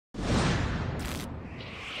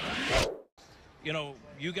you know,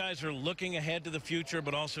 you guys are looking ahead to the future,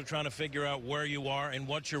 but also trying to figure out where you are and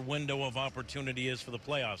what your window of opportunity is for the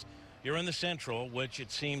playoffs. You're in the Central, which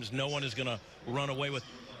it seems no one is going to run away with.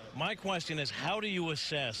 My question is, how do you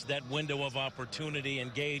assess that window of opportunity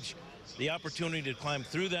and gauge the opportunity to climb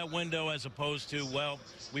through that window as opposed to, well,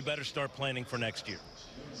 we better start planning for next year?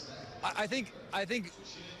 I think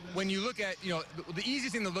when you look at, you know, the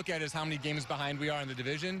easiest thing to look at is how many games behind we are in the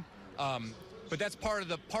division. But that's part of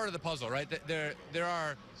the puzzle, right? There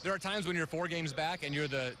are times when you're 4 games back and you're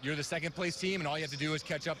the second place team, and all you have to do is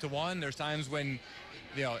catch up to 1. There's times when,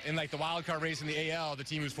 you know, in like the wild card race in the AL, the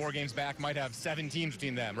team who's 4 games back might have 7 teams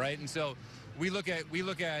between them, right? And so we look at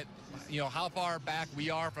you know, how far back we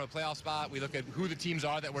are from a playoff spot. We look at who the teams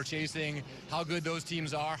are that we're chasing, how good those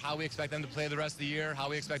teams are, how we expect them to play the rest of the year, how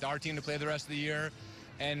we expect our team to play the rest of the year,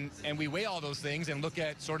 and we weigh all those things and look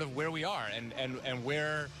at sort of where we are and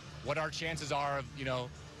what our chances are of, you know,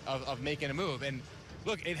 of making a move. And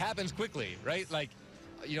look, it happens quickly, right? Like,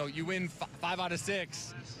 you know, you win 5 out of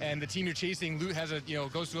 6, and the team you're chasing has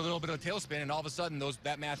goes through a little bit of a tailspin, and all of a sudden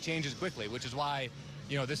that math changes quickly, which is why,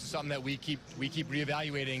 you know, this is something that we keep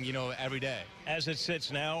reevaluating, you know, every day. As it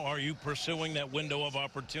sits now, are you pursuing that window of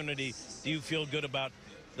opportunity? Do you feel good about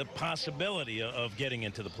the possibility of getting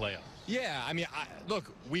into the playoffs? Yeah, I mean,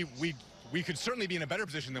 look, we could certainly be in a better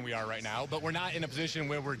position than we are right now, but we're not in a position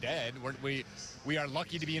where we're dead. We are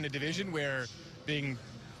lucky to be in a division where being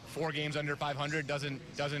 4 games under 500 doesn't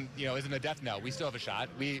you know, isn't a death knell. We still have a shot.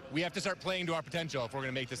 We have to start playing to our potential if we're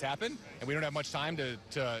going to make this happen, and we don't have much time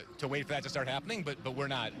to wait for that to start happening. But we're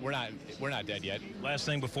not dead yet. Last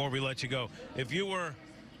thing before we let you go, if you were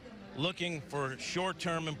looking for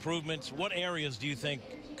short-term improvements, what areas do you think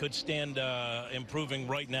could stand improving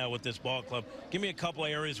right now with this ball club? Give me a couple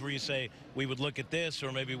of areas where you say we would look at this,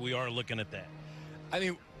 or maybe we are looking at that. I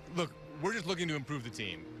mean, look, we're just looking to improve the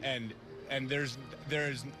team, and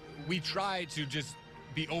we try to just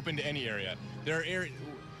be open to any area. There are areas,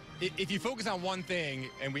 if you focus on one thing,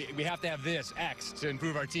 and we have to have this X to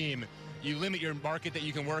improve our team, you limit your market that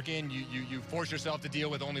you can work in. You force yourself to deal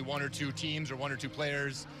with only 1 or 2 teams or 1 or 2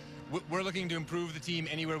 players. We're looking to improve the team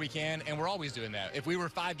anywhere we can, and we're always doing that. If we were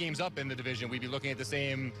 5 games up in the division, we'd be looking at the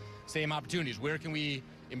same opportunities. Where can we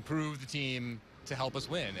improve the team to help us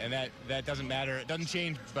win? And that doesn't matter. It doesn't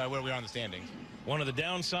change by where we are in the standings. One of the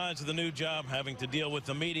downsides of the new job, having to deal with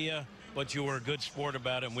the media, but you were a good sport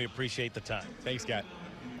about it, and we appreciate the time. Thanks, Scott.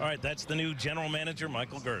 All right, that's the new general manager,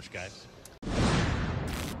 Michael Girsch, guys.